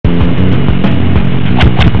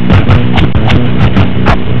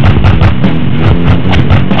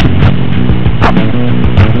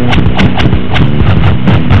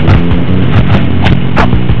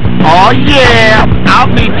Oh yeah,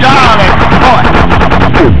 I'll be John at the point.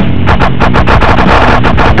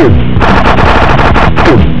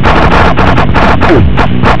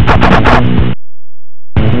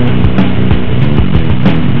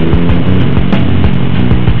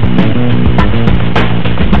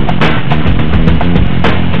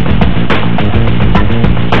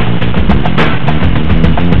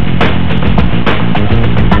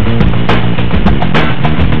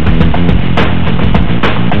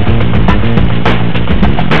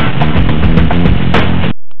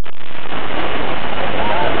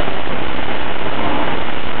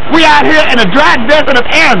 We out here in the dry desert of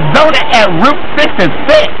Arizona at Route 66.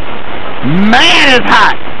 Man, it's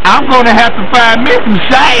hot. I'm going to have to find me some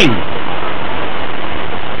shade.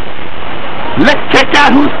 Let's check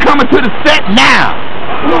out who's coming to the set now.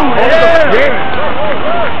 Yeah.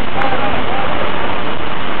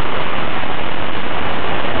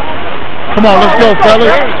 Come on, let's go,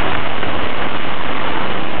 fellas.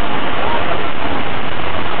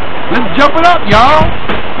 Let's jump it up, y'all.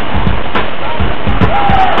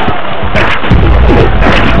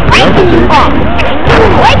 Wake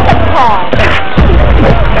the call.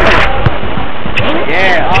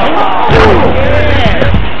 Yeah.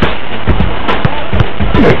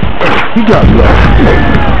 You got love.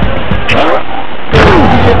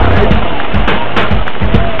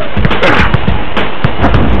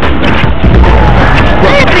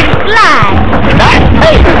 Slide. Nice.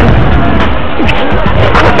 Hey.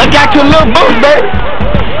 They got your little boost, baby.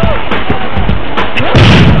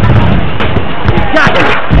 Got it.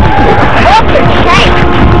 Open shake.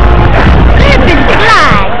 Slip and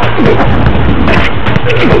slide.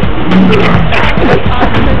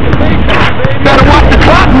 Better watch the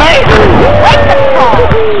clock, man. Wake the call.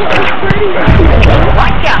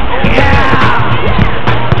 Watch out. Yeah.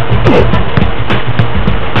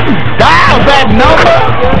 Dial that number.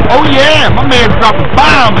 Oh yeah, my man's dropping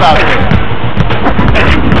bombs out there.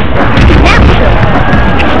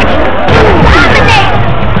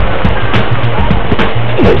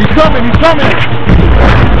 He's coming, he's coming.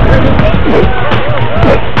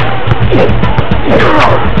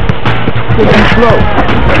 He's slow.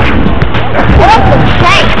 Open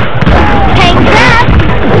shake. Hangs up.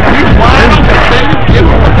 He's wide open, baby. Give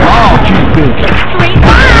him the ball. What you think?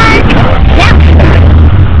 3-1. Yep.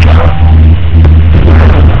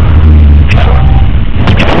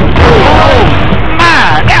 Oh,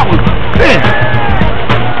 my, that was thin.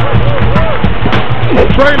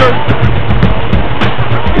 Trailer.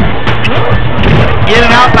 In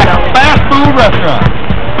and out like a fast food restaurant.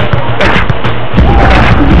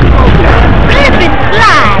 Slip and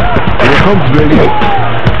slide. Here it comes, baby.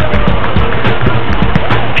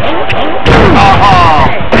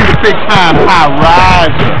 He's a big time high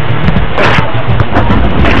riser.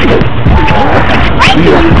 Break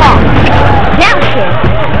the call. Downshift.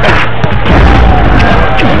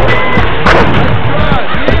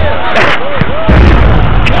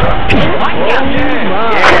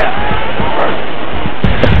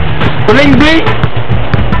 Bling bling.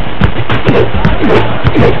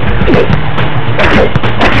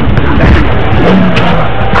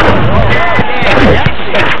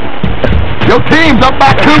 Your team's up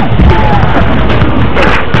by 2.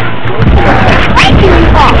 Breaking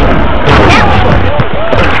call. Downshift.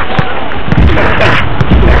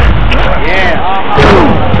 Yeah.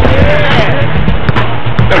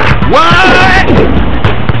 What?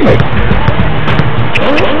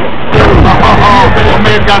 Oh, my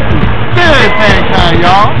man got some serious hang time,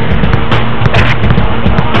 y'all.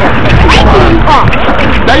 Breaking call.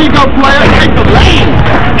 There you go, player. Take the lane.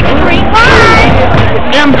 3-1.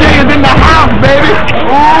 MJ is in the house, baby.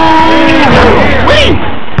 Ooh, wee.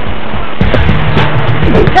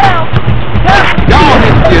 Y'all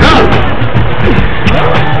need to get up.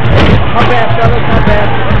 My bad, fellas, my bad.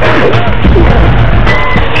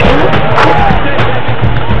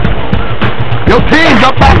 Your team's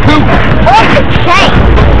up by 2. Open shake.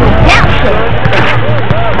 Downshift.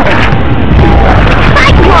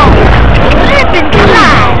 Cyclone. Slip and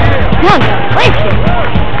slide. Delicious.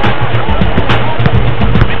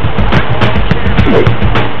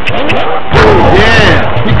 Yeah,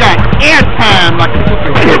 he got airtime like a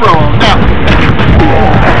superhero on that one.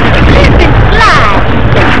 Slip and slide.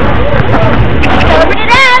 Serving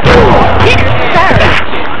it up. Get it served.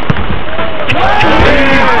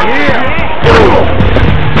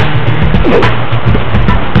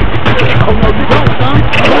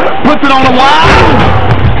 Puts it on the wire.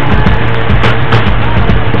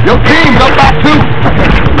 Your team's up by 2.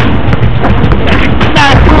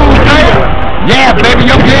 Nice move, baby. Yeah, baby,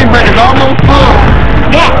 your game break is almost full.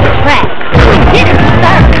 That's right. Get it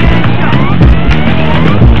served.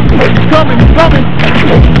 coming, he's coming.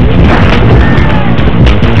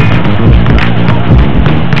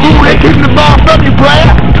 Ooh, they keeping the ball from you,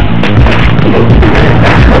 player.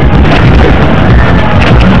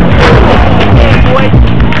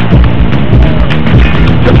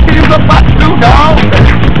 The team's up by 2, dog.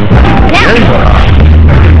 There you go.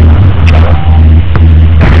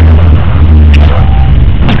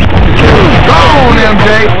 Go on, MJ.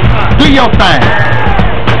 Do your thing.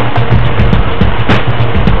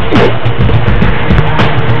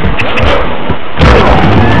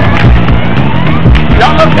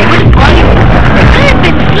 Y'all look sweet, buddy. Slip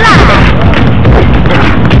and slide.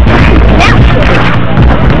 Bounce it.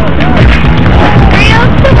 Real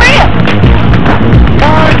to real.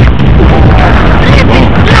 Slip and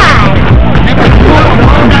slide. If it's good, we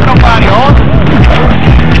don't got nobody on.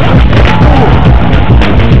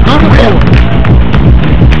 Good wheel.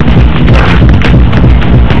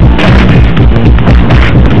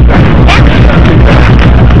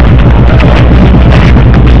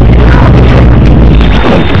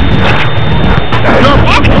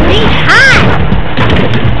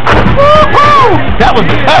 That was a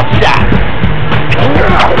tough shot.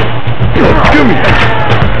 Give me.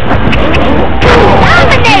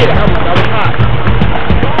 Dominator.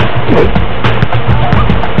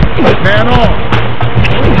 Man on.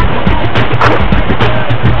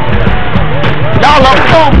 Y'all up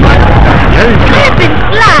front, man. There you go. Slip and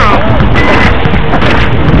slide.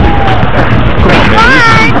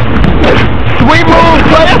 Fine. Sweet move,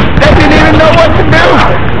 player. They didn't even know what to do.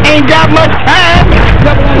 Ain't got much time.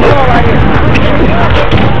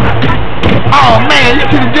 Oh man, you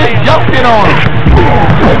should have just jumped it on him.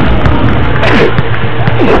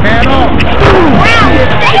 Man on. Round the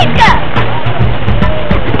shaker.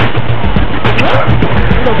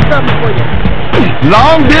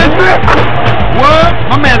 Long distance? What?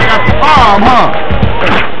 My man got the arm, huh?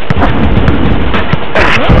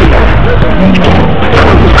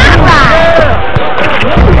 Hot rod.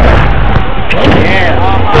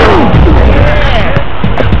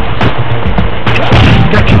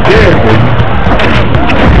 Got you there, baby.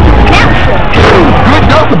 Bounce it. Good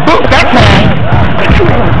dose of boot that time.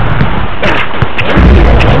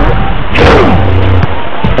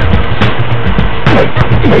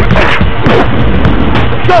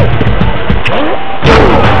 Go.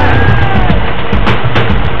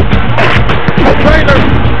 Trainer.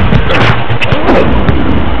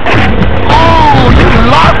 Oh, you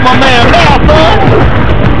lost my man now, son.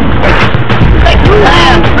 Take your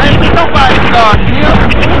time, baby. Nobody starts here.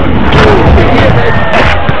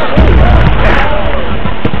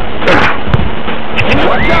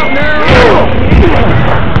 Watch out now.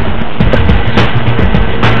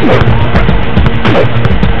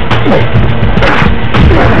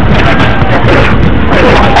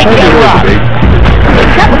 Take that rock.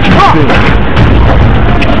 That was tough.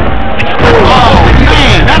 Oh,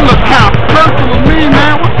 man, that looks kind of personal to me,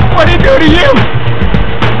 man. What'd he do to you?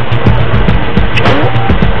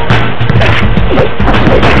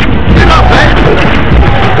 Get up, baby.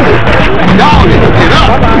 Dog it. Get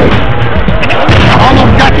up.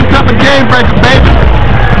 Almost got yourself a game breaker, baby.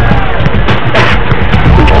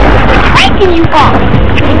 Breaking you off.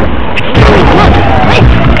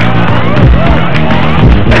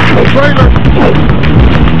 Trailer.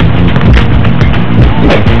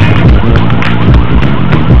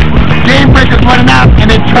 Game breaker's running out, and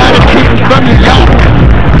they're trying to keep it from you, y'all.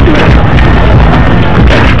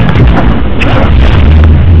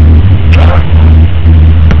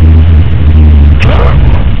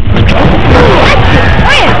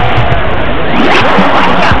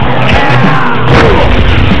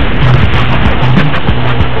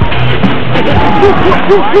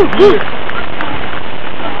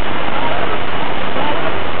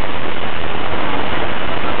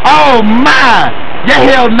 Oh my! You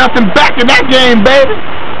held nothing back in that game, baby.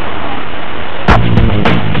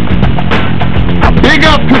 Big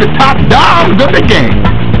up to the top dogs of the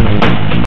game.